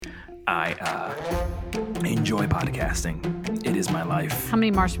I enjoy podcasting. It is my life. How many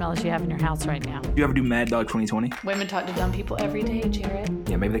marshmallows do you have in your house right now? You ever do Mad Dog 2020? Women talk to dumb people every day, Jarrett.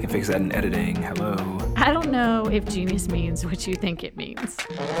 Yeah, maybe they can fix that in editing. Hello. I don't know if genius means what you think it means.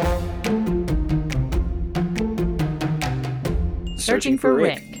 Searching for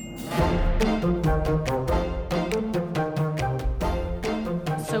Rick.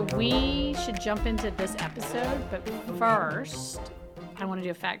 So we should jump into this episode, but first, I want to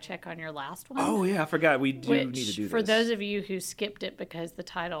do a fact check on your last one. Oh, yeah, I forgot. We do need to do this. For those of you who skipped it because the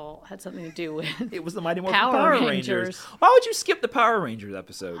title had something to do with it was the Mighty Morphin Power Power Rangers. Why would you skip the Power Rangers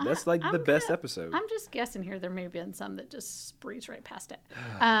episode? That's like the best episode. I'm just guessing here. There may have been some that just breezed right past it.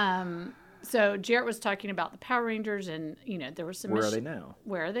 So Jarrett was talking about the Power Rangers, and there was some. Where are they now?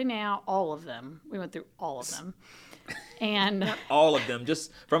 Where are they now? All of them. We went through all of them, and not all of them,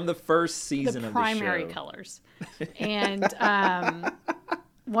 just from the first season of the show. The primary colors, and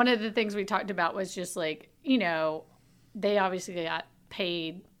one of the things we talked about was just like they obviously got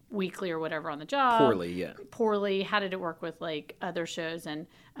paid weekly or whatever on the job. Poorly. How did it work with like other shows? And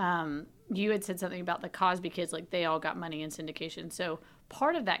you had said something about the Cosby Kids, like they all got money in syndication. So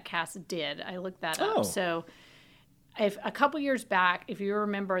part of that cast did. I looked that up. So if a couple years back, if you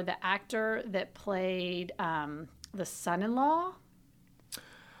remember the actor that played the son-in-law.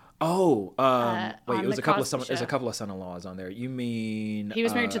 Oh, wait! It was a couple of There's a couple of son-in-laws on there. You mean he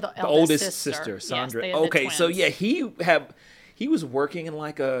was married to the oldest sister, Sandra? Yes, okay, so yeah, he was working in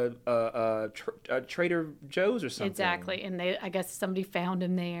like a Trader Joe's or something. Exactly, and I guess somebody found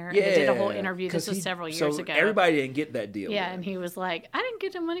him there. Yeah, they did a whole interview. This was several years ago. Everybody didn't get that deal. Yeah, and he was like, "I didn't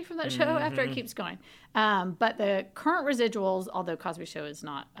get the money from that show." After it keeps going, but the current residuals, although Cosby Show is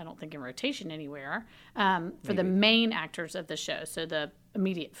not, I don't think, in rotation anywhere, for the main actors of the show, so the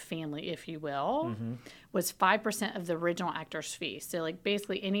immediate family, if you will, was 5% of the original actor's fee. So like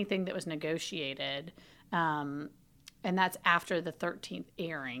basically anything that was negotiated. And that's after the 13th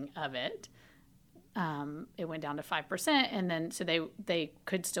airing of it. It went down to 5%, and then so they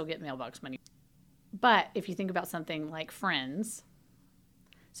could still get mailbox money. But if you think about something like Friends,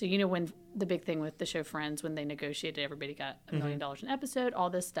 so when the big thing with the show Friends, when they negotiated, everybody got $1 million an episode, all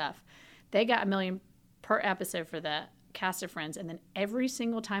this stuff. They got $1 million per episode for the cast of Friends, and then every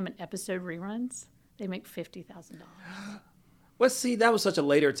single time an episode reruns, they make $50,000. Well, see, that was such a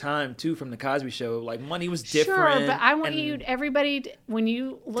later time, too, from the Cosby Show. Like, money was different. Sure, but I want everybody, when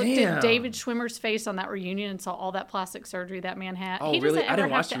you looked at David Schwimmer's face on that reunion and saw all that plastic surgery that man had, oh, he really? doesn't ever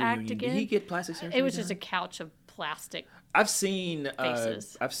have to act again. Did he get plastic surgery? It was just a couch of plastic I've seen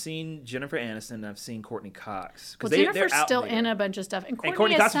Jennifer Aniston. I've seen Courtney Cox. Jennifer's still in a bunch of stuff. And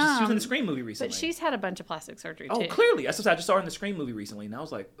Courtney Cox, she was in the Scream movie recently. But she's had a bunch of plastic surgery, too. Oh, clearly. I just saw her in the Scream movie recently, and I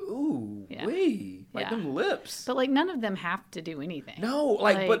was like, ooh, them lips. But, like, none of them have to do anything. No,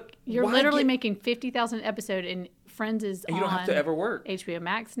 but you're literally making $50,000 an episode, and Friends is and you don't have to ever work. HBO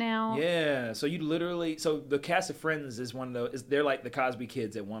Max now. Yeah, so the cast of Friends is one of those. They're like the Cosby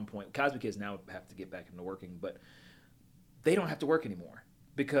Kids at one point. Cosby Kids now have to get back into working, but they don't have to work anymore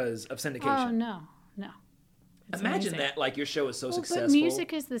because of syndication. Oh, no. It's Imagine amazing. that, like, your show is so successful. But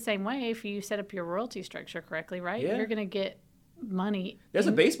music is the same way if you set up your royalty structure correctly, right? Yeah. You're going to get money. There's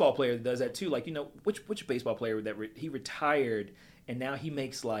a baseball player that does that, too. Like, which baseball player that he retired, and now he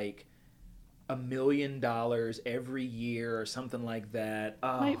makes, like, $1 million every year or something like that.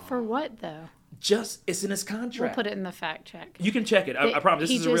 Oh. Wait, for what, though? It's in his contract. We'll put it in the fact check. You can check it. I promise.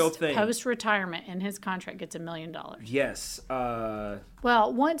 This is a real thing. Post-retirement, in his contract, gets $1 million. Yes.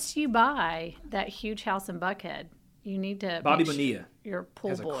 Well, once you buy that huge house in Buckhead, you need to. Bobby Bonilla. Your pool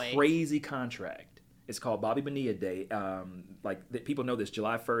has boy. A crazy contract. It's called Bobby Bonilla Day. People know this.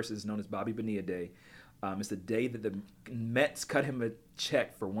 July 1st is known as Bobby Bonilla Day. It's the day that the Mets cut him a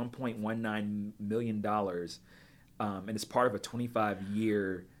check for $1.19 million, and it's part of a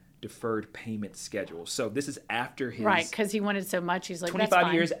 25-year deferred payment schedule. So this is after his... Right, because he wanted so much, he's like,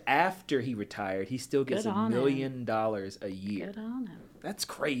 25 years after he retired, he still gets $1 million a year. Good on him. That's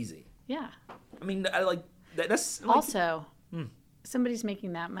crazy. Yeah. I mean, that's... Like, also, somebody's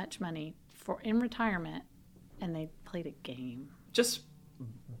making that much money in retirement, and they played a game. Just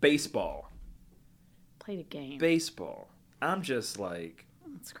baseball. Played a game. Baseball. I'm just like...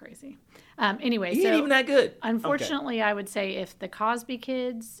 That's crazy. Anyway, he ain't even that good. Unfortunately, okay. I would say if the Cosby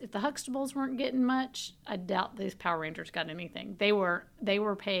Kids, if the Huxtables weren't getting much, I doubt these Power Rangers got anything. They were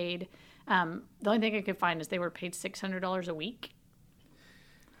paid. The only thing I could find is they were paid $600 a week.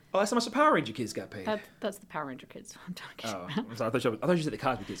 Oh, that's how much the Power Ranger kids got paid. That's the Power Ranger kids I'm talking Oh, about. I'm sorry. I thought you said the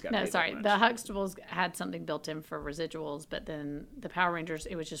Cosby kids got paid. No, that sorry. much. The Huxtables had something built in for residuals, but then the Power Rangers,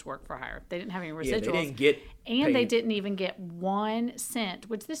 it was just work for hire. They didn't have any residuals. Yeah, they didn't get and they paid. didn't even get 1 cent,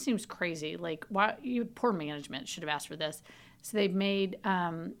 which this seems crazy. Like, why poor management should have asked for this. So they made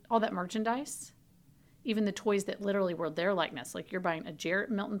all that merchandise, even the toys that literally were their likeness. Like, you're buying a Jarrett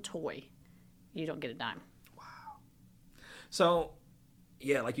Milton toy, you don't get a dime. So,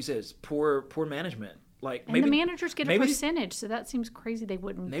 yeah, like you said, it's poor management. Like And maybe the managers get a maybe- percentage, so that seems crazy they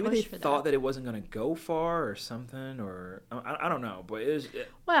wouldn't Maybe push they for thought that. that it wasn't going to go far or something, or I don't know. But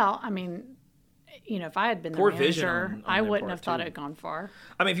Well, I mean, if I had been the Poor vision manager, on I their wouldn't part, have thought too. it had gone far.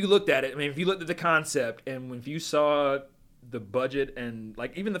 I mean, if you looked at it, if you looked at the concept, and if you saw the budget and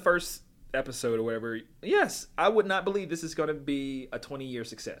like even the first episode or whatever, yes, I would not believe this is going to be a 20-year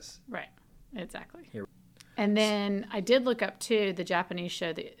success. Right. Exactly. Here. And then I did look up, too, the Japanese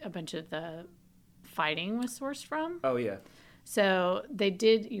show that a bunch of the fighting was sourced from. Oh yeah, So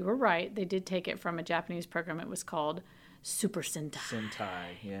you were right, they did take it from a Japanese program. It was called Super Sentai. Sentai.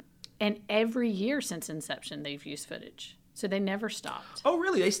 Yeah. And every year since inception, they've used footage. So they never stopped. Oh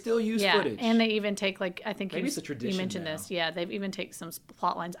really? They still use footage. And they even take, like, I think Maybe it's a you tradition mentioned now. this. Yeah, they've even taken some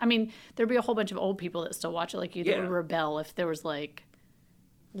plot lines. I mean, there'd be a whole bunch of old people that still watch it, like you, that Yeah. would rebel if there was, like,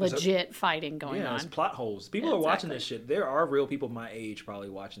 legit fighting going Yeah, on. it's plot holes. People Yeah, are watching exactly. this shit. There are real people my age probably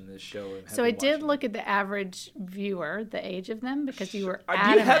watching this show. And have So I been did watching look at the average viewer, the age of them, because you were it.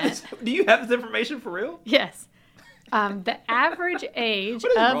 adamant. Do you have this information for real? Yes. The average age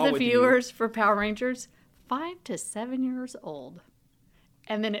What is of wrong the with you? viewers for Power Rangers, 5 to 7 years old.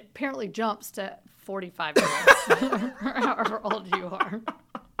 And then it apparently jumps to 45 years olds, however old you are.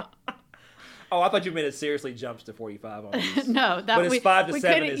 Oh, I thought you meant it seriously jumps to 45 on these. No, that But it's 5 to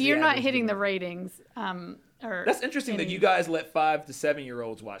 7 is the you're not average hitting the viewer. ratings. That's interesting that you guys let 5 to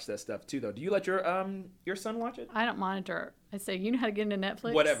 7-year-olds watch that stuff too, though. Do you let your son watch it? I don't monitor. I say, you know how to get into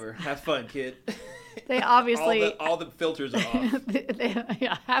Netflix? Whatever. Have fun, kid. They obviously all the filters are off.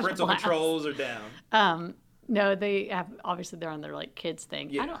 yeah, have Parental class. controls are down. No, they have, obviously they're on their like kids thing.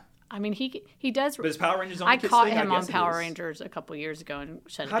 Yeah. I mean, he does. But is Power Rangers on I the kids caught thing? him on guess it Power is. Rangers a couple years ago and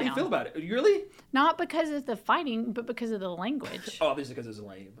shut it How down. do you feel about it? Really? Not because of the fighting, but because of the language. Oh, obviously because it's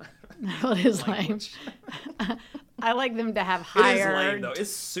lame. No, it is lame. Language. I like them to have It is higher. lame though.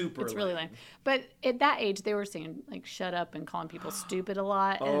 It's super. It's really lame. But at that age, they were saying like "shut up" and calling people stupid a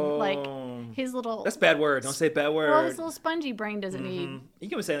lot, and Oh. like his little. That's a bad word. Don't say bad word. Well, his little spongy brain doesn't need You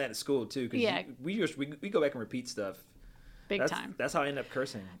can be saying that in school too, because Yeah. we go back and repeat stuff. big time. That's how I end up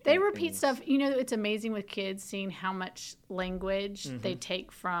cursing. They in repeat things. stuff. You know, it's amazing with kids seeing how much language they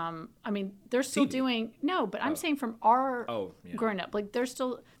take from. I mean, they're still TV. doing but I'm saying from our Oh, yeah. growing up. Like they're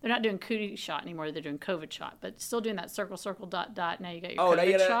not doing cootie shot anymore. They're doing COVID shot, but still doing that circle, circle, dot, dot. Now you got your Oh, COVID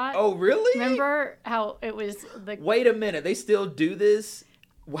they shot. Oh, really? Remember how it was the Wait a minute. They still do this?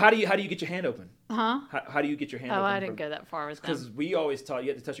 How do you get your hand open? huh? How do you get your hand Oh, open? I didn't go that far with Because them. we always taught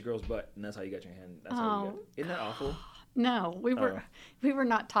you had to touch a girl's butt, and that's how you got your hand. That's how you got Oh. it. Isn't that awful? No, we were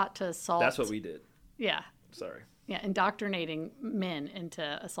not taught to assault. That's what we did. Yeah, Sorry. yeah, indoctrinating men into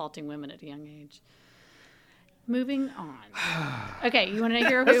assaulting women at a young age. Moving on. Okay, you want to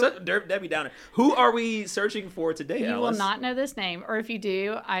hear That's who? such a Debbie Downer. Who are we searching for today, You will Alice? not know this name, or if you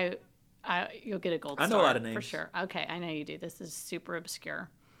do, you'll get a gold I star. know a lot of for names. sure. Okay, I know you do. This is super obscure.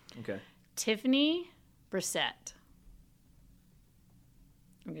 Okay. Tiffany Brissett.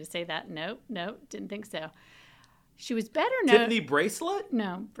 I'm going to say that. Nope, didn't think so. She was better known. Tiffany Bracelet?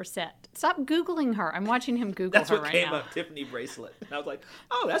 No, Brissett. Stop Googling her. I'm watching him Google That's her what right came now. up, Tiffany Bracelet. And I was like,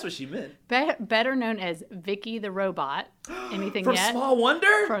 oh, that's what she meant. Better known as Vicky the Robot. Anything From yet? Small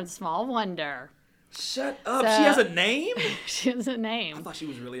Wonder? From Small Wonder. Shut up. So- She has a name? She has a I name. thought she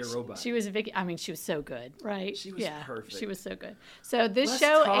was really a robot. She was Vicky. I mean, she was so good, right? She was perfect. She was so good. So this Let's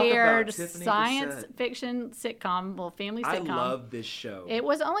show talk about aired Tiffany science Brissett. fiction sitcom, family I sitcom. love this show. It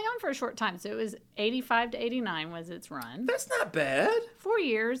was only on for a short time, so it was 85 to 89 was its run. That's not bad. 4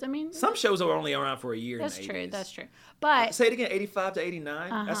 years. I mean, Some shows are only around for a year. that's in the true. 80s. That's true. But Say it again, 85 to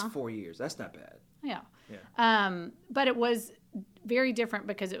 89? That's Uh-huh. 4 years. That's not bad. yeah. Yeah. But it was very different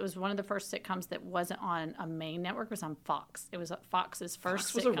because it was one of the first sitcoms that wasn't on a main network. It was on Fox. It was Fox's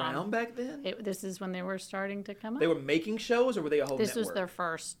first Fox was sitcom. around back then? This is when they were starting to come up. They were making shows, or were they a whole This network? was their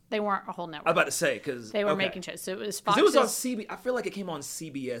first. They weren't a whole I was network. about to say, because... They were making shows. So it was Because Fox's. it was on CB. I feel like it came on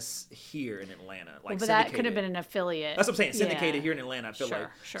CBS here in Atlanta. Like but that could have syndicated. been an affiliate. That's what I'm saying. Syndicated Yeah. here in Atlanta, I feel Sure, like.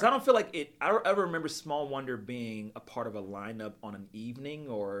 sure. So I don't feel like it... I ever remember Small Wonder being a part of a lineup on an evening,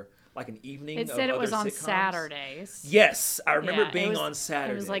 or... like an evening. It of said it was other on sitcoms. Saturdays. Yes, I remember Yeah, being it was, on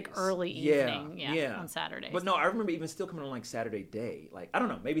Saturdays. It was like early evening, yeah, on Saturdays. But no, I remember even still coming on like Saturday day. Like I don't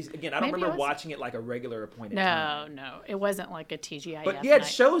know, maybe again, I don't Maybe remember watching it like a regular appointed No, time. no, it wasn't like a TGIF But yeah, night.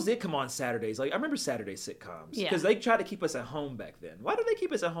 shows did come on Saturdays. Like I remember Saturday sitcoms Yeah. because they tried to keep us at home back then. Why do they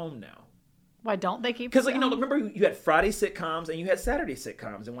keep us at home now? Why don't they keep? Because like, it you know, on? remember you had Friday sitcoms and you had Saturday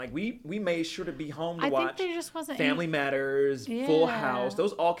sitcoms, and like we made sure to be home to I watch think there just wasn't Family any... Matters, Full Yeah. House.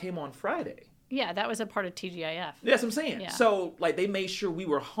 Those all came on Friday. Yeah, that was a part of TGIF. That's what I'm saying. Yeah. So like they made sure we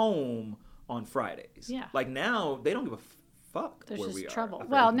were home on Fridays. Yeah. Like now they don't give a fuck There's where just we trouble. are.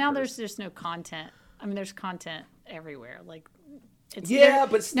 Well, now there's just no content. I mean, there's content everywhere. Like, it's yeah,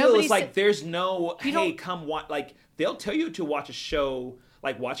 but still, nobody it's like sit- there's no hey, don't- come watch. Like they'll tell you to watch a show.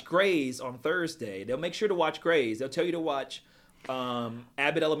 Like watch Grey's on Thursday. They'll make sure to watch Grey's. They'll tell you to watch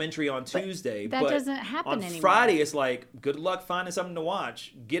Abbott Elementary on Tuesday. that but doesn't happen on anymore. Friday, it's like good luck finding something to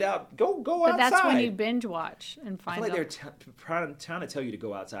watch. Get out, go But outside. that's when you binge watch and I find feel like out they're trying to tell you to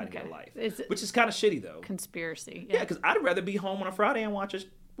go outside and get a Okay. life, It's- which is kind of shitty though. conspiracy. Yeah, because I'd rather be home on a Friday and watch a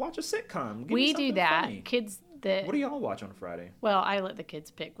sitcom. Give me We do something that. funny. Kids that What do y'all watch on a Friday? well, I let the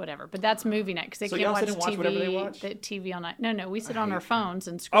kids pick whatever, but that's movie night because they So can't y'all watch sit and watch TV. whatever they watch? The TV all night. No, we sit on hate our that. phones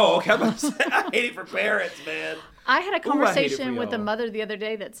and scroll. Oh, okay. I hate it for parents, man. I had a Ooh, I hate it conversation for with a y'all. mother the other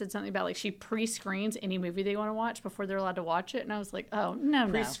day that said something about like she pre-screens any movie they want to watch before they're allowed to watch it, and I was like, oh no.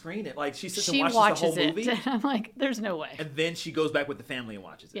 Pre-screen it. Like she sits and She watches watches the whole it. movie, I'm like, there's no way. and then she goes back with the family and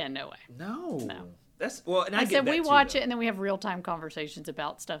watches it. Yeah, no way. No. No. That's well, and I I get said that we too, watch though. it and then we have real-time conversations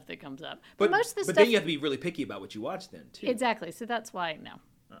about stuff that comes up. But most of the but stuff then you have to be really picky about what you watch then too. exactly. So that's why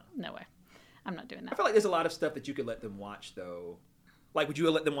no way. I'm not doing I that. feel like there's a lot of stuff that you could let them watch though. Like, would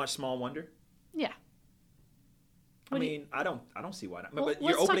you let them watch Small Wonder? Yeah. I mean, I don't see why not. Well, But let's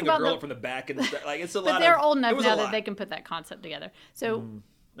you're talk opening a about girl the- up from the back and stuff. Like it's a But lot. they're of, old it enough was a now that lot. they can put that concept together. So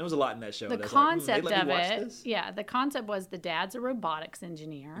There was a lot in that show. the that's like, concept they let of me watch it, this? yeah, the concept was the dad's a robotics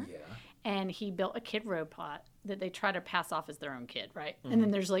engineer. Yeah. And he built a kid robot that they try to pass off as their own kid, right? Mm-hmm. And then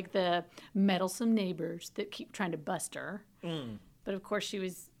there's like the meddlesome neighbors that keep trying to bust her. Mm. But of course she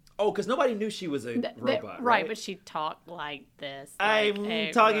was Oh, because nobody knew she was a robot, right? But she talked like this. Like I'm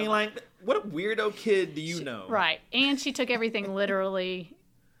a talking robot. like, what a weirdo kid do you know? Right, and she took everything literally.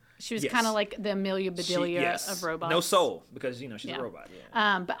 She was Yes. kind of like the Amelia Bedelia Yes. of robots. No soul, because she's Yeah. a robot.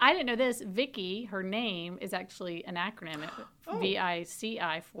 Yeah. But I didn't know this. Vicky, her name is actually an acronym, Oh.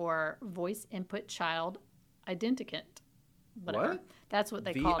 VICI, for Voice Input Child Identicant. Whatever. What? That's what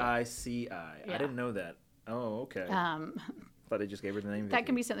they call it. VICI. Yeah. I didn't know that. Oh, okay. Thought they just gave her the name. That Vicky.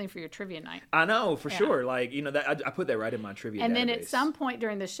 can be something for your trivia night. I know for Yeah. sure. Like that, I put that right in my trivia. And then at database. some point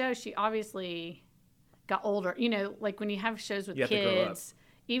during the show, she obviously got older. You know, like when you have shows with You have to grow up. kids,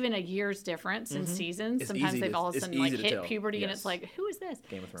 even a year's difference in seasons, It's sometimes easy they've to- all of a it's sudden like easy to hit tell. puberty, and Yes. it's like, who is this?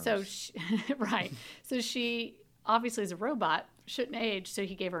 Game of Thrones. So she, right. So she obviously is a robot, shouldn't age. So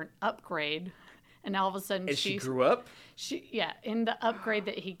he gave her an upgrade, and all of a sudden and she she's grew up. in the upgrade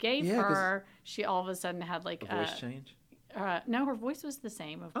that he gave Yeah, 'cause her, she all of a sudden had like A voice change. no, her voice was the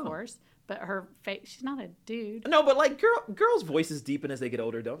same, of Oh. course, but her face, she's not a dude. No, but like girls' voices deepen as they get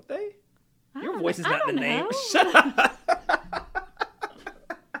older, don't they? Your voice is I not in the don't name. know. Shut up.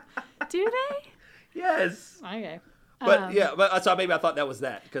 Do they? Yes. Okay. But yeah, but so maybe I thought that was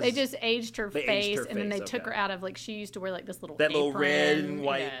that because They just aged her They face, aged her and then they face, took her okay. out of like she used to wear like this little that little red apron. and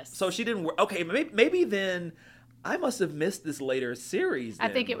white. Yes. So she didn't. Okay, maybe then I must have missed this later series. I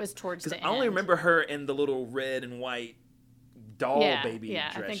think then. it was towards 'Cause the I only end. remember her in the little red and white doll Yeah, baby yeah,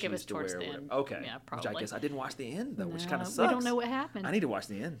 I dress. think she it was used to towards wear the or whatever. end. Okay, Yeah, which probably. I guess I didn't watch the end though, which No, kind of sucks. We don't know what happened. I need to watch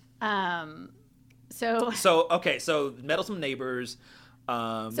the end. So So meddlesome neighbors.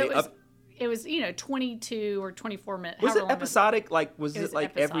 it was 22 or 24 minutes. Was however it long the- episodic? Like was It it was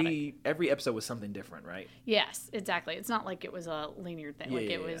like episodic. every episode was something different, right? Yes, exactly. It's not like it was a linear thing. Yeah, Like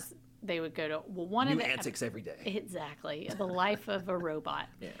yeah, it yeah. was. They would go to one New of the antics every day. Exactly. The life of a robot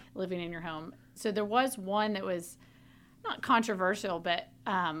Yeah. living in your home. So there was one that was not controversial, but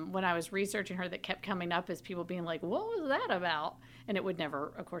when I was researching her, that kept coming up as people being like, what was that about? And it would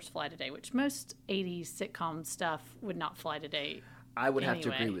never, of course, fly today, which most 80s sitcom stuff would not fly today. I would have to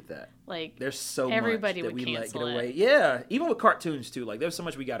Anyway, agree with that. Like, There's so everybody much that would we let get cancel it. away. Yeah, even with cartoons too. Like there's so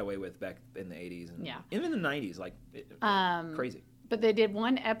much we got away with back in the 80s and Yeah. even in the 90s. Like crazy. But they did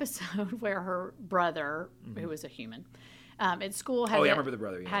one episode where her brother, who was a human, at school had Oh, yeah, I to, remember the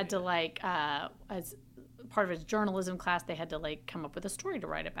brother, yeah, had to yeah. like as part of his journalism class, they had to like come up with a story to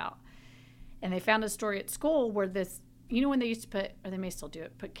write about, and they found a story at school where this. You know when they used to put, or they may still do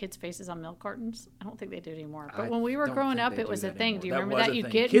it, put kids' faces on milk cartons? I don't think they do it anymore. But when we were don't growing think up, they it do was a that thing. anymore. Do you That remember was that? a You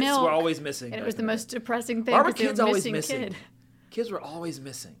thing. get Kids milk. were always missing And it back was the in the most day. depressing thing. Why were because they kids were always missing missing? Kid. Kids were always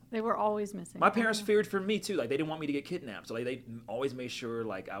missing. They were always missing. My parents feared for me too. Like they didn't want me to get kidnapped, so like they always made sure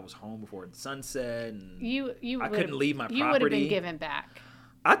like I was home before sunset. And I couldn't leave my property. You would have been given back.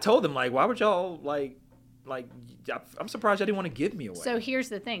 I told them like, why would y'all like? I'm surprised I didn't want to give me away. So here's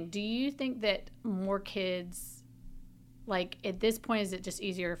the thing: do you think that more kids, like at this point, is it just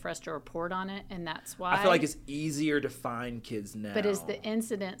easier for us to report on it, and that's why? I feel like it's easier to find kids now. But is the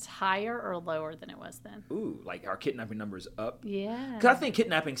incidence higher or lower than it was then? Ooh, like our kidnapping numbers up? Yeah. Because I think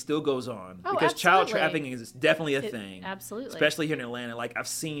kidnapping still goes on. Oh, because absolutely. Child trafficking is definitely a thing. Absolutely. Especially here in Atlanta. Like I've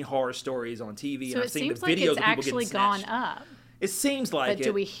seen horror stories on TV, So and I've it seen the seems like videos it's of people actually getting gone snatched. up. It seems like But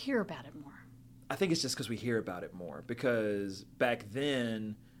do we hear about it more? I think it's just because we hear about it more. Because back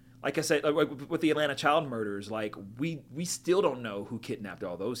then, like I said, like with the Atlanta child murders, like we still don't know who kidnapped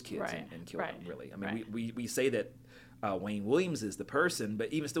all those kids and killed them. Really, I mean, we say that Wayne Williams is the person,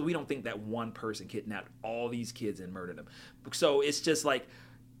 but even still, we don't think that one person kidnapped all these kids and murdered them. So it's just like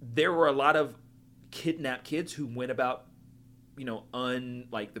there were a lot of kidnapped kids who went about,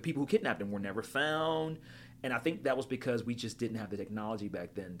 like the people who kidnapped them were never found, and I think that was because we just didn't have the technology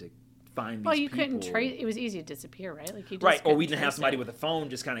back then to find these people. Well, you couldn't trace. It was easy to disappear, right? Like you just right, or we didn't have somebody with a phone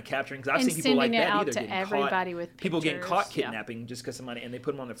just kind of capturing. Because I've seen people like that either getting everybody caught. With people getting caught kidnapping just because somebody and they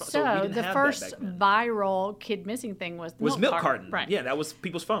put them on their phone. So we didn't the have first that back then. viral kid missing thing was milk carton. Right. Yeah, that was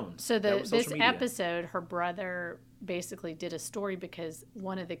people's phones. So this episode, her brother basically did a story because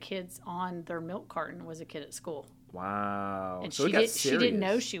one of the kids on their milk carton was a kid at school. Wow. And so she didn't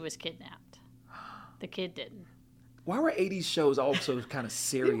know she was kidnapped. The kid didn't. Why were 80s shows also kind of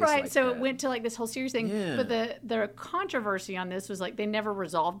serious? Right, like so that? it went to like this whole serious thing. Yeah. But the controversy on this was like they never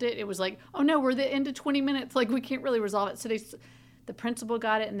resolved it. It was like, oh no, we're the end of 20 minutes. Like we can't really resolve it. So the principal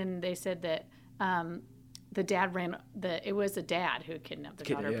got it, and then they said that the dad it was a dad who had kidnapped the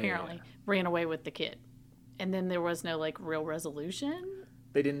daughter, apparently, ran away with the kid. And then there was no like real resolution.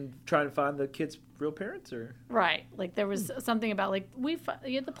 They didn't try to find the kid's real parents, or right? Like there was something about like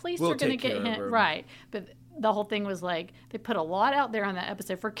the police we'll are going to get him, right? But the whole thing was like they put a lot out there on that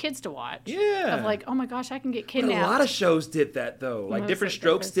episode for kids to watch. Yeah, of like, oh my gosh, I can get kidnapped. But a lot of shows did that though. Like Different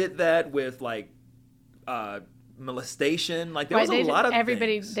Strokes did that with like molestation. Like there was a lot of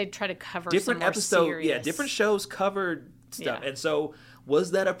things. They try to cover different episodes. Serious. Yeah, different shows covered stuff, and so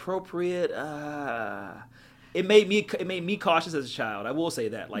was that appropriate? It made me cautious as a child. I will say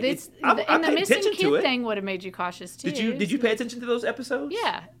that. Like I the missing kid thing would have made you cautious too. Did you pay attention to those episodes?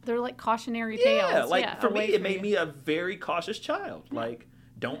 Yeah, they're like cautionary tales. Yeah, like for me, it made me a very cautious child. Yeah. Like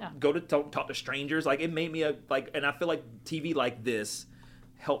don't go to talk to strangers. Like it made me and I feel like TV like this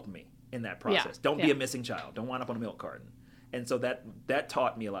helped me in that process. Yeah. Don't be a missing child. Don't wind up on a milk carton. And so that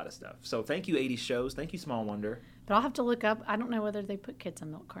taught me a lot of stuff. So thank you, 80s shows. Thank you, Small Wonder. But I'll have to look up. I don't know whether they put kids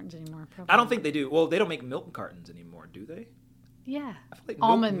on milk cartons anymore. Probably. I don't think they do. Well, they don't make milk cartons anymore, do they? Yeah. I feel like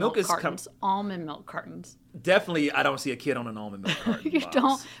almond milk cartons. Almond milk cartons. Definitely, I don't see a kid on an almond milk carton. You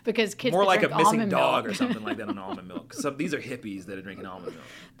don't, because kids more like a missing dog milk. or something like that on almond milk. So these are hippies that are drinking almond milk.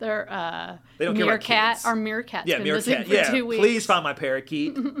 They're they don't meerkat. care about kids. Our meerkat's been meerkat. missing for 2 weeks. Please find my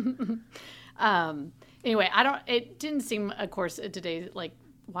parakeet. Anyway, it didn't seem, of course, today, like,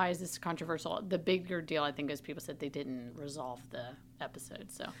 why is this controversial? The bigger deal, I think, is people said they didn't resolve the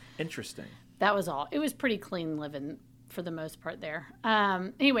episode. So interesting. That was all. It was pretty clean living for the most part there.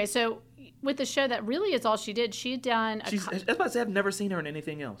 Anyway, so with the show, that really is all she did. She had done... I was about to say, I've never seen her in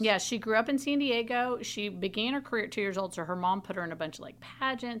anything else. Yeah, she grew up in San Diego. She began her career at 2 years old, so her mom put her in a bunch of, like,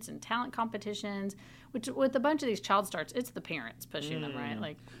 pageants and talent competitions, which with a bunch of these child stars, it's the parents pushing them, right?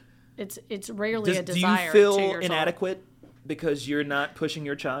 Like, it's rarely a desire. Do you feel inadequate because you're not pushing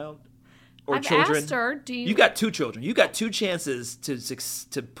your child or I've children? Asked her, you got 2 children. You got 2 chances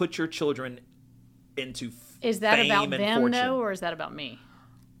to put your children into Is that fame about and them fortune. though, or is that about me?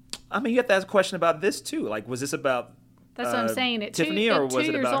 I mean, you have to ask a question about this too. Like, was this about That's what I'm saying. At Tiffany, or was it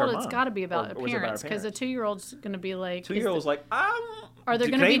 2 years about her old, mom? it's got to be about Or was it about her parents, because a 2-year-old's going to be like. 2-year-old's like, are there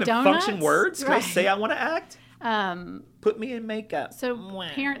going to be be donuts? Function words? Can I say I want to act? Um, Put me in makeup. So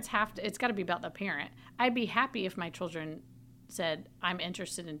parents have to. It's got to be about the parent. I'd be happy if my children said, "I'm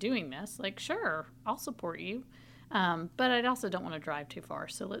interested in doing this." Like, sure, I'll support you, but I also don't want to drive too far.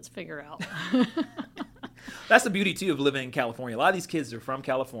 So let's figure out. That's the beauty too of living in California. A lot of these kids are from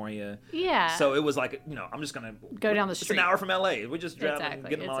California. Yeah. So it was like, I'm just gonna go down the street. It's an hour from LA. We just drive and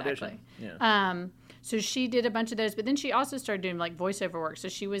get an audition. Yeah. So she did a bunch of those, but then she also started doing like voiceover work. So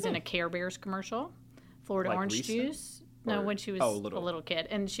she was in a Care Bears commercial, Florida like Orange recent? Juice. No, when she was little. a little kid,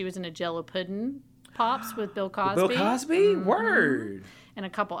 and she was in a Jello pudding Pops with Bill Cosby. Bill Cosby, word, and a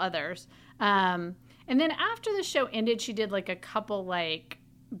couple others. And then after the show ended, she did like a couple like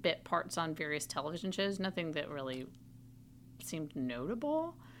bit parts on various television shows. Nothing that really seemed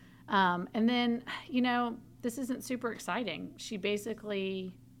notable. And then, this isn't super exciting. She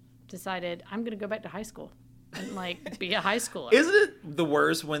basically decided, I'm going to go back to high school and be a high schooler. Isn't it the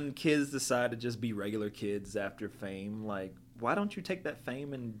worst when kids decide to just be regular kids after fame? Like, why don't you take that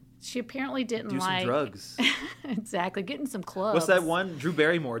fame and she apparently didn't do some drugs? Exactly. Getting some clubs. What's that one? Drew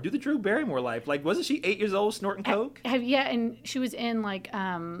Barrymore. Do the Drew Barrymore life. Like, wasn't she 8 years old snorting coke? Yeah, and she was in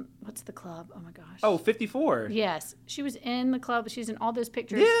what's the club? Oh my gosh. Oh, 54. Yes. She was in the club. She's in all those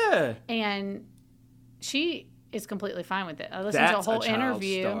pictures. Yeah. And she is completely fine with it. I listened to a whole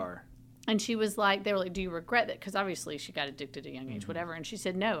interview. Star. And she was like, they were like, do you regret that? Because obviously she got addicted at a young age, whatever. And she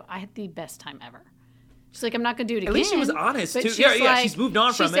said, no, I had the best time ever. She's like, I'm not going to do it again. At least she was honest, too. Yeah, she's moved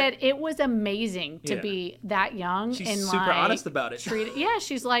on from it. She said it was amazing to be that young. She's and super honest about it. Yeah,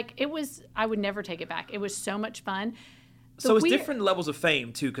 she's like, I would never take it back. It was so much fun. So it's different levels of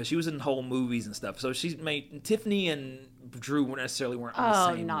fame, too, because she was in whole movies and stuff. So she's made, Tiffany and Drew weren't on the same level.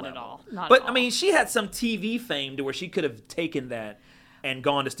 Oh, not at all. But, I mean, she had some TV fame to where she could have taken that and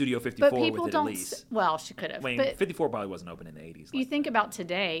gone to Studio 54 with it at least. Well, she could have. I mean, 54 probably wasn't open in the 80s. You think about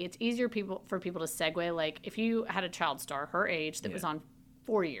today, it's easier for people to segue. Like, if you had a child star her age that was on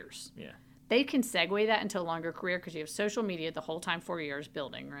 4 years. Yeah. They can segue that into a longer career because you have social media the whole time 4 years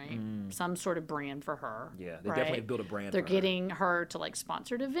building, right? Some sort of brand for her. Yeah, they definitely build a brand They're for her. getting her to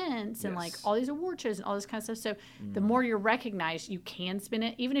sponsored events and all these award shows and all this kind of stuff. So the more you're recognized, you can spin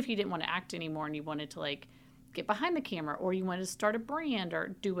it. Even if you didn't want to act anymore and you wanted to get behind the camera or you wanted to start a brand or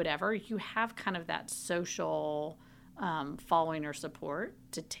do whatever, you have kind of that social following or support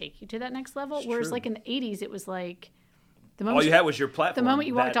to take you to that next level. Whereas true. In the 80s, it was all you had was your platform. The moment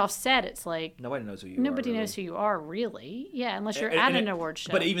you walked off set, it's nobody knows who you are. Nobody knows who you are, really. Yeah, unless you're at an award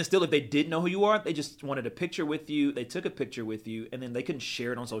show. But even still, if they did know who you are, they just wanted a picture with you. They took a picture with you, and then they couldn't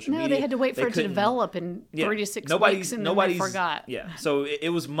share it on social media. No, they had to wait for it to develop in 3 to 6 weeks, and then they forgot. Yeah, so it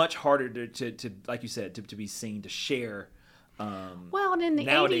was much harder to like you said, to be seen, to share. Well, and in the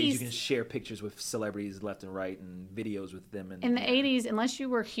nowadays 80s, you can share pictures with celebrities left and right and videos with them. In the 80s, unless you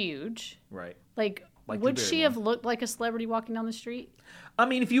were huge, right? Would she have looked like a celebrity walking down the street? I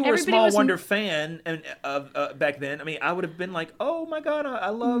mean, if you were a Small Wonder fan and back then, I mean, I would have been like, "Oh my God, I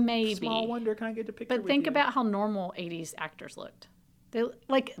love Small Wonder. Can I get a picture?" But think about how normal 80s actors looked. They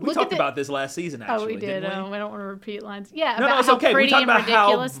we talked about this last season. Actually, oh, we did. I don't want to repeat lines. Yeah, no, about it's how okay. pretty We talked and about how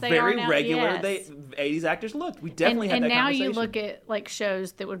ridiculous they are very now. regular Yes. 80s actors looked. We definitely had and that now conversation. you look at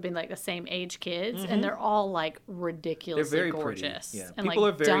shows that would have been the same age kids, and they're all ridiculously very gorgeous. Pretty. Yeah. And people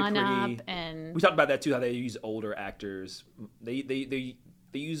are very done pretty. Up and we talked about that too. How they use older actors. They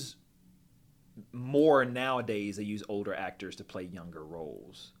use more nowadays. They use older actors to play younger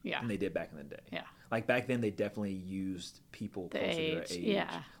roles than they did back in the day. Yeah. Like back then, they definitely used people closer to their age.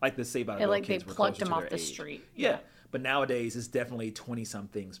 Yeah. Like the Saved by the Bell kids they were plucked closer them to off their the age. street. Yeah. But nowadays, it's definitely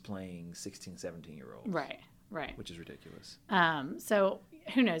 20-somethings playing 16, 17-year-olds. Right. Which is ridiculous. So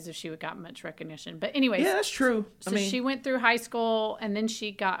who knows if she would got much recognition. But anyways. Yeah, that's true. So she went through high school, and then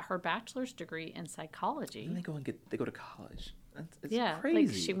she got her bachelor's degree in psychology. And they go to college. It's yeah,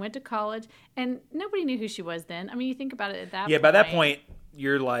 crazy. She went to college, and nobody knew who she was then. I mean, you think about it at that point. Yeah, by that point,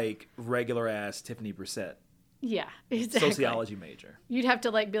 you're like regular-ass Tiffany Brissett. Yeah, exactly. Sociology major. You'd have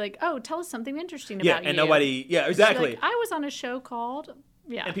to be like, oh, tell us something interesting about you. Yeah, and nobody, exactly. I was on a show called,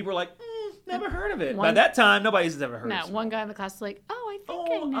 And people were like, never heard of it. By that time, nobody's ever heard of it. No, one guy in the class was like, oh, I think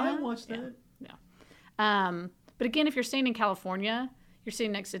I know. I watched that. No. But again, if you're staying in California, you're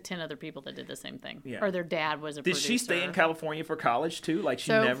sitting next to 10 other people that did the same thing. Yeah. Or their dad was a producer. Did she stay in California for college, too? Like,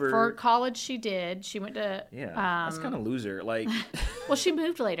 she never... for college, she did. She went to... Yeah, that's kind of loser. Like... Well, she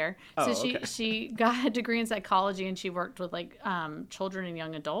moved later. So okay. she got a degree in psychology, and she worked with, children and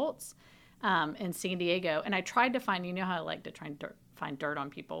young adults in San Diego. And I tried to find... You know how I like to try and find dirt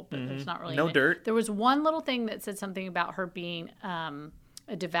on people, but there's not really... No dirt. There was one little thing that said something about her being...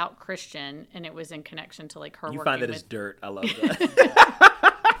 a devout Christian, and it was in connection to her working with... You find that as dirt. I love that.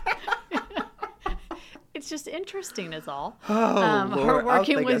 It's just interesting is all. Oh, Lord. Her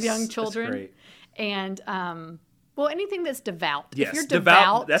working with young children. That's great. And, anything that's devout. Yes, if you're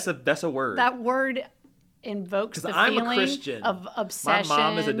devout, that's a word. That word invokes the I'm feeling a Christian. of obsession. My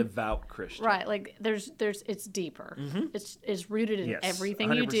mom is a devout Christian. Right. It's deeper. Mm-hmm. It's rooted in everything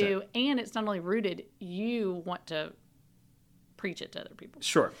 100%. You do. And it's not only rooted, you want to preach it to other people.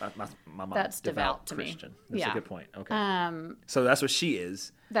 Sure. My mom that's devout to Christian. Me. That's a good point. Okay. So that's what she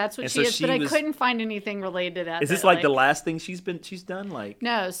is. That's what she is, but I couldn't find anything related to that. Is this the last thing she's done?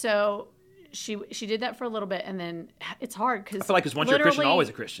 No, so she did that for a little bit, and then it's hard because I feel like once you're a Christian, always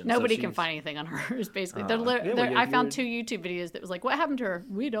a Christian. Nobody can find anything on her. Basically, I found 2 YouTube videos that was like, "What happened to her?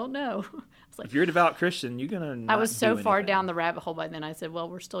 We don't know." was like, if you're a devout Christian, you're gonna. Not I was so do far anything. down the rabbit hole by then. I said, well,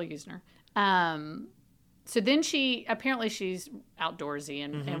 we're still using her. So then she's outdoorsy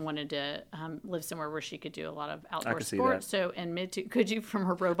and wanted to live somewhere where she could do a lot of outdoor could see sports. that. So could you from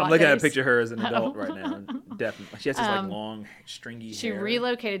her robot I'm looking at a days? picture of her as an adult right now. Definitely, she has this like long, stringy She hair.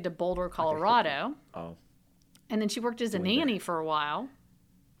 relocated to Boulder, Colorado, Oh, and then she worked as a nanny for a while.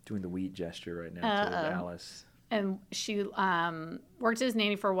 doing the weed gesture right now to Alice. And she worked as a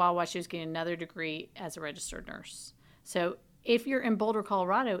nanny for a while she was getting another degree as a registered nurse. So if you're in Boulder,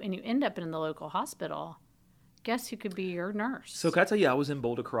 Colorado, and you end up in the local hospital, guess who could be your nurse? So can I tell you, I was in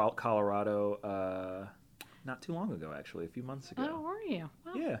Boulder, Colorado, not too long ago, actually, a few months ago. Oh, were you?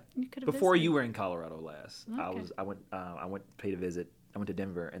 Well, Yeah, you could have before visited. you were in Colorado last. Okay. I went paid a visit. I went to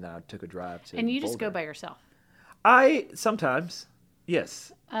Denver, and then I took a drive to. And you just Boulder. go by yourself. I sometimes,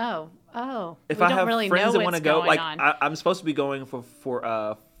 yes. Oh. If We I don't have really friends know that want to what's go, going like on. I'm supposed to be going for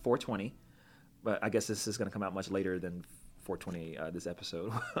 420, but I guess this is going to come out much later than 420 this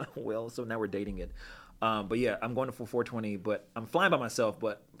episode. Well, so now we're dating it. But yeah, I'm going to 420, but I'm flying by myself.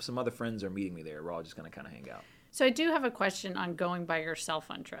 But some other friends are meeting me there. We're all just going to kind of hang out. So I do have a question on going by yourself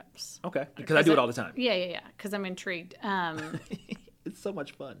on trips. Okay, because I do it all the time. Yeah. Because I'm intrigued. It's so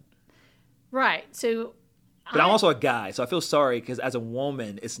much fun. Right. So. But I'm also a guy, so I feel sorry because as a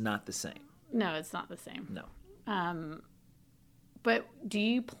woman, it's not the same. No, it's not the same. No. But do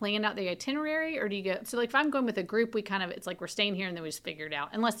you plan out the itinerary, or do you go? So, like, if I'm going with a group, it's like we're staying here and then we just figure it out.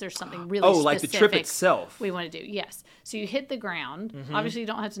 Unless there's something really Oh, like the trip specific itself. we want to do. Yes. So you hit the ground. Obviously, you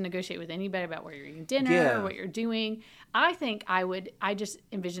don't have to negotiate with anybody about where you're eating dinner Yeah. or what you're doing. I think I just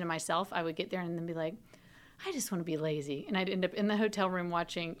envision myself. I would get there and then be like, I just want to be lazy. And I'd end up in the hotel room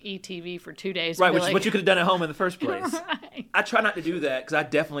watching ETV for 2 days. Right, and be which is like, what you could have done at home in the first place. Right. I try not to do that because I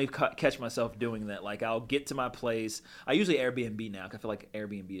definitely catch myself doing that. Like, I'll get to my place. I usually Airbnb now because I feel like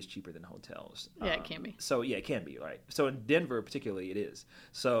Airbnb is cheaper than hotels. Yeah, it can be. So, yeah, it can be, right? So, in Denver, particularly, it is.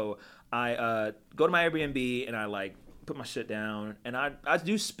 So, I go to my Airbnb and I, like, put my shit down. And I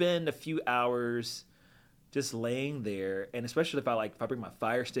do spend a few hours just laying there, and especially if I bring my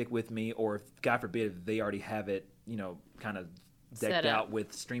Fire Stick with me, or if, God forbid, if they already have it, kind of decked Set up. out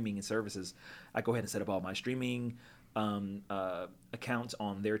with streaming and services, I go ahead and set up all my streaming accounts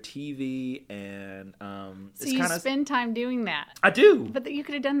on their TV, and So you spend time doing that. I do But you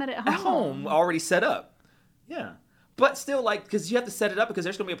could have done that at at home already set up, yeah. But still, because you have to set it up because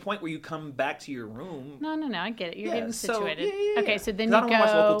there's going to be a point where you come back to your room. No, I get it. You're Yeah, getting so, situated. yeah. Okay, so then 'Cause you I go. don't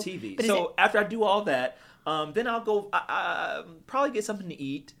watch local TV. But So after I do all that, then I'll go probably get something to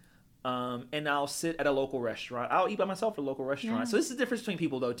eat, and I'll sit at a local restaurant. I'll eat by myself at a local restaurant. Yeah. So this is the difference between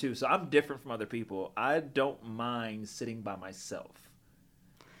people, though, too. So I'm different from other people. I don't mind sitting by myself.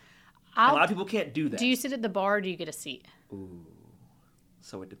 A lot of people can't do that. Do you sit at the bar or do you get a seat?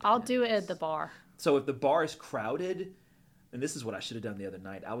 So it depends. I'll do it at the bar. So if the bar is crowded, and this is what I should have done the other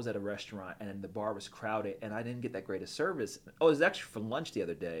night. I was at a restaurant and the bar was crowded and I didn't get that great of service. Oh, it was actually for lunch the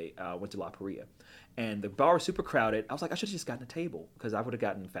other day. I went to La Paria and the bar was super crowded. I was like, I should have just gotten a table because I would have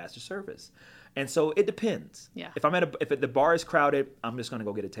gotten faster service. And so it depends. Yeah. If the bar is crowded, I'm just going to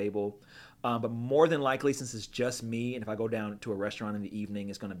go get a table. But more than likely, since it's just me, and if I go down to a restaurant in the evening,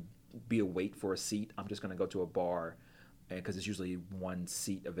 it's going to be a wait for a seat. I'm just going to go to a bar because it's usually one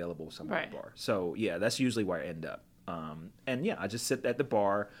seat available somewhere at the bar. So yeah, that's usually where I end up. And yeah, I just sit at the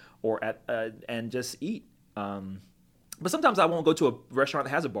bar or and just eat. But sometimes I won't go to a restaurant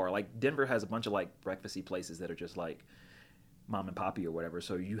that has a bar. Like Denver has a bunch of like breakfasty places that are just like mom and poppy or whatever.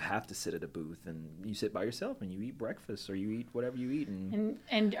 So you have to sit at a booth and you sit by yourself and you eat breakfast or you eat whatever you eat.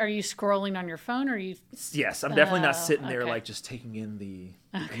 And are you scrolling on your phone or are you? Yes, I'm definitely not sitting there okay. like just taking in the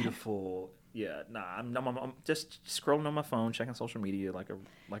beautiful. Yeah, nah, I'm just scrolling on my phone, checking social media like a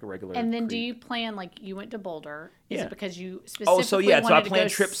regular. And then creep. do you plan like you went to Boulder? Is Yeah. it because you specifically so I wanted to plan go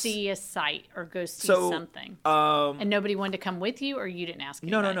trips. see a site or go see So, something? Um, And nobody wanted to come with you, or you didn't ask?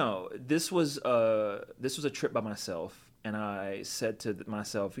 Anybody? No. This was a trip by myself, and I said to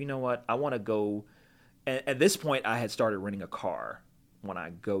myself, you know what? I want to go. And at this point, I had started renting a car when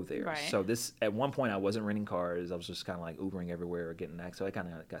I go there. Right. So at one point I wasn't renting cars. I was just kind of like Ubering everywhere or getting that. So it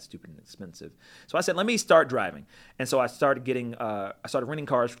kind of got stupid and expensive. So I said, let me start driving. And so I started renting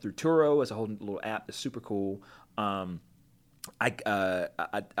cars through Turo. It's a whole little app that's super cool. And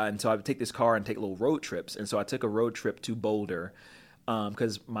so I would take this car and take little road trips. And so I took a road trip to Boulder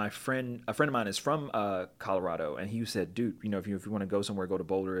because a friend of mine is from Colorado, and he said, dude, if you want to go somewhere, go to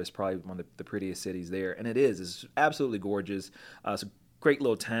Boulder. It's probably one of the prettiest cities there. And it is. It's absolutely gorgeous. It's a great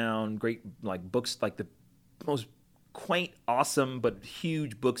little town, great like books, like the most quaint, awesome, but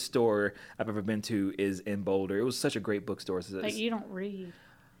huge bookstore I've ever been to is in Boulder. It was such a great bookstore. But you don't read.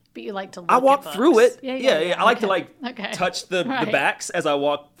 But you like to look I walk at through books. it. Yeah. I like to like Okay. touch the Right. backs as I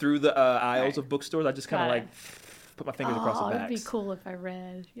walk through the aisles Right. of bookstores. I just kind of Got like it. put my fingers across the It'd be backs. cool if I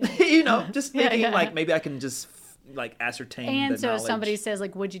read. Yeah. You know, just Yeah, thinking yeah. like maybe I can just like ascertain And the so if knowledge. somebody says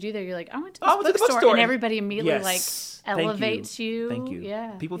like, "What'd you do there?" You're like, "I went to I this went to the bookstore," bookstore, and and- everybody immediately Yes. like Thank you. elevates you. Thank you.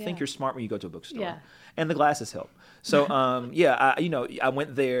 Yeah. People think you're smart when you go to a bookstore. Yeah. And the glasses help. So, I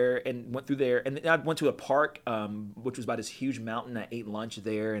went there and went through there, and then I went to a park, which was by this huge mountain. I ate lunch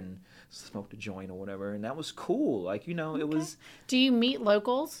there and smoked a joint or whatever, and that was cool. Like, it was. Do you meet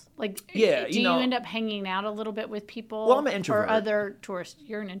locals? Like, Yeah, do you end up hanging out a little bit with people? Well, I'm an introvert. Or other tourists.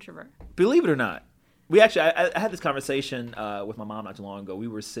 You're an introvert. Believe it or not, we actually I had this conversation with my mom not too long ago. We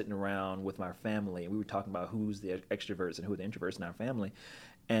were sitting around with my family, and we were talking about who's the extroverts and who are the introverts in our family.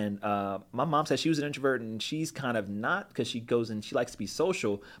 And my mom said she was an introvert, and she's kind of not, because she goes and she likes to be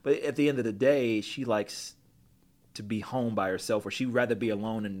social. But at the end of the day, she likes to be home by herself, or she'd rather be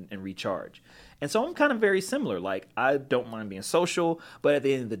alone and recharge. And so I'm kind of very similar. Like, I don't mind being social, but at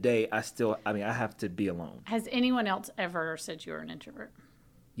the end of the day, I have to be alone. Has anyone else ever said you were an introvert?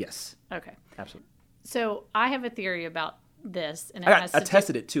 Yes, Okay. absolutely. So I have a theory about this, and I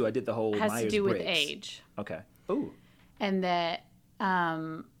tested it too. I did the whole has to Myers-Briggs. do with age. Okay. Ooh. And that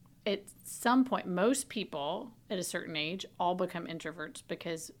at some point, most people at a certain age all become introverts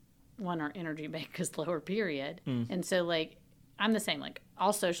because, one, our energy bank is lower, period. And so, like, I'm the same. Like,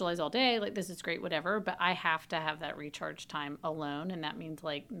 I'll socialize all day. Like, this is great, whatever. But I have to have that recharge time alone. And that means,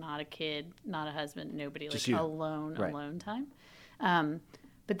 like, not a kid, not a husband, nobody. Just like, you. alone Right. time.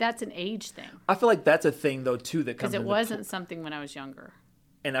 But that's an age thing. I feel like that's a thing though too that comes Because it into wasn't something when I was younger.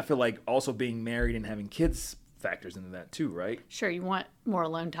 and I feel like also being married and having kids factors into that too, right? Sure, you want more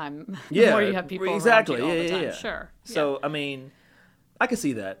alone time. Yeah, the more you have people exactly. around you all the Yeah, time. yeah. Sure. So I mean, I can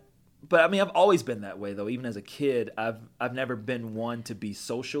see that, but I mean, I've always been that way though. Even as a kid, I've never been one to be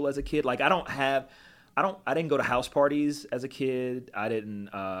social as a kid. Like I didn't go to house parties as a kid. I didn't.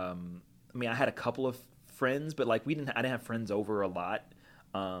 I mean, I had a couple of friends, but like I didn't have friends over a lot.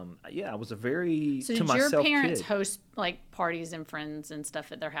 I was a very So to did myself your parents kid. host like parties and friends and stuff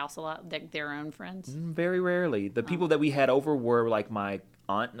at their house a lot, like their own friends? Very rarely. The people that we had over were like my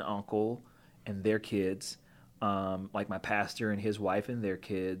aunt and uncle and their kids, like my pastor and his wife and their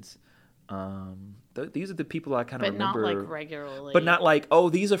kids. These are the people I kind of But not remember. like regularly. But not like, oh,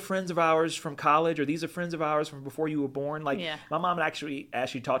 these are friends of ours from college, or these are friends of ours from before you were born. Like Yeah. my mom actually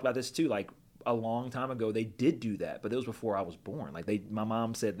talked about this too. Like a long time ago, they did do that, but it was before I was born. Like my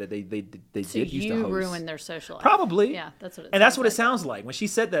mom said that they So did used to you host. ruined their social life. Probably. Yeah, that's what it And that's sounds what like. it sounds like. When she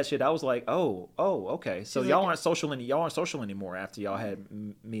said that shit, I was like, oh, okay. So She's y'all like- aren't social anymore after y'all had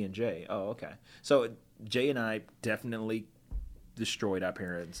me and Jay. Oh, okay. So Jay and I definitely destroyed our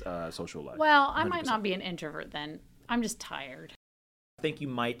parents' social life. Well, I might 100%. not be an introvert then. I'm just tired. I think you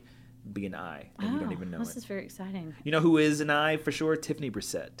might be an I, and you don't even know This it. is very exciting. You know who is an I for sure? Tiffany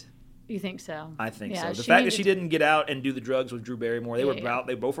Brissett. You think so? I think Yeah, so. The fact that she needed- didn't get out and do the drugs with Drew Barrymore, they were Yeah. out.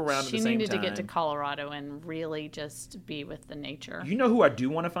 They both were around at She the same needed time. to get to Colorado and really just be with the nature. You know who I do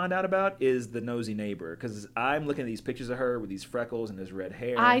want to find out about is the nosy neighbor, because I'm looking at these pictures of her with these freckles and this red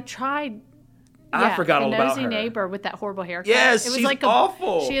hair. I tried. I forgot the all about nosy her. neighbor with that horrible haircut. Yes, it was she's like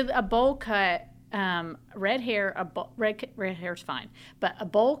awful. She had a bowl cut, red hair. Red hair's fine, but a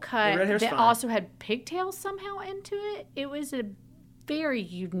bowl cut red hair's that fine. also had pigtails somehow into it. It was a very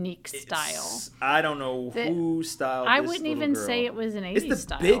unique style. I don't know who styled I this wouldn't little even girl. say it was an 80s It's the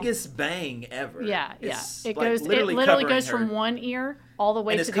style. biggest bang ever. Yeah, It's It like goes. It literally literally covering goes her, from one ear all the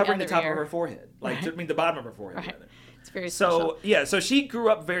way and to it's the covering other the top ear. of her forehead, like I mean the bottom of her forehead. Right. rather. It's very special. So yeah, so she grew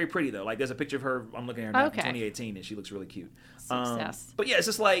up very pretty though. Like there's a picture of her. I'm looking at her now Okay. from 2018, and she looks really cute. Success. But yeah, it's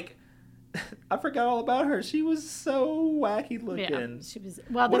just like I forgot all about her. She was so wacky looking. Yeah, she was.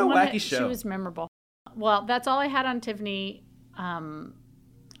 Well, What the a one wacky that, she show. was memorable. Well, that's all I had on Tiffany.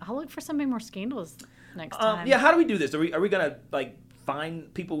 I'll look for something more scandalous next time. Yeah, how do we do this? Are we gonna like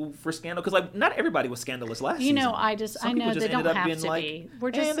find people for scandal? Because like not everybody was scandalous last season. You know, Some I people know just they don't ended up have being to like, be.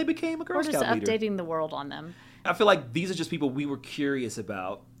 We're just and they became a Girl we're just Scout leader. updating the world on them. I feel like these are just people we were curious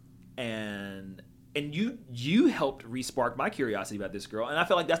about, and you helped re-spark my curiosity about this girl, and I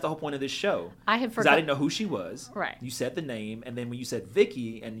feel like that's the whole point of this show. I had Because forgot. I didn't know who she was. Right. You said the name, and then when you said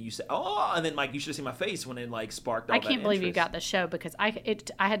Vicky, and you said, oh, and then like you should have seen my face when it like sparked all I that can't believe you interest. got the show because I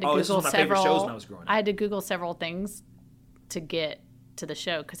had to Oh, this was Google one of my favorite several. shows when I was growing up. I had to Google several things to get to the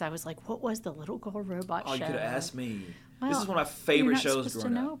show because I was like, what was the little girl robot Oh, show? you could have asked me. This is one of my favorite not shows supposed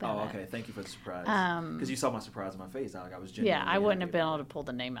to growing know up. about Oh, it. okay. Thank you for the surprise. Because you saw my surprise on my face. I was genuinely Yeah, I wouldn't have happy been about able to pull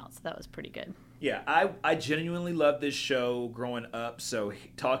the name out, so that was pretty good. Yeah, I genuinely loved this show growing up. So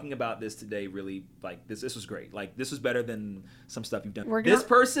talking about this today really, like, this was great. Like, this was better than some stuff you've done. This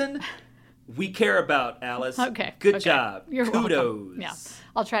person we care about, Alice. Okay. Good job. You're Kudos. welcome. Yeah,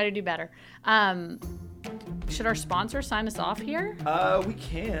 I'll try to do better. Should our sponsor sign us off here? We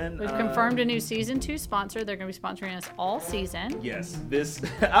can. We've confirmed a new season 2 sponsor. They're going to be sponsoring us all season. Yes, this.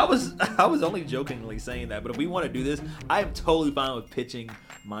 I was only jokingly saying that, but if we want to do this, I am totally fine with pitching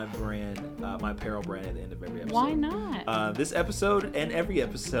my brand, my apparel brand, at the end of every episode. Why not? This episode and every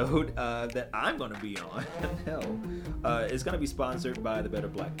episode that I'm going to be on, is going to be sponsored by the Better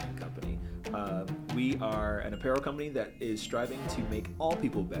Black Men Company. We are an apparel company that is striving to make all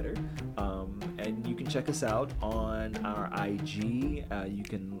people better, and you can check us out on our IG. You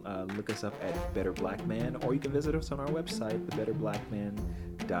can look us up at Better Black Man, or you can visit us on our website,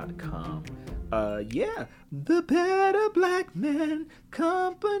 thebetterblackman.com. Yeah, the Better Black Man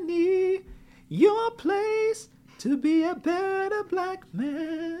Company, your place to be a better black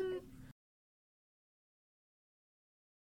man.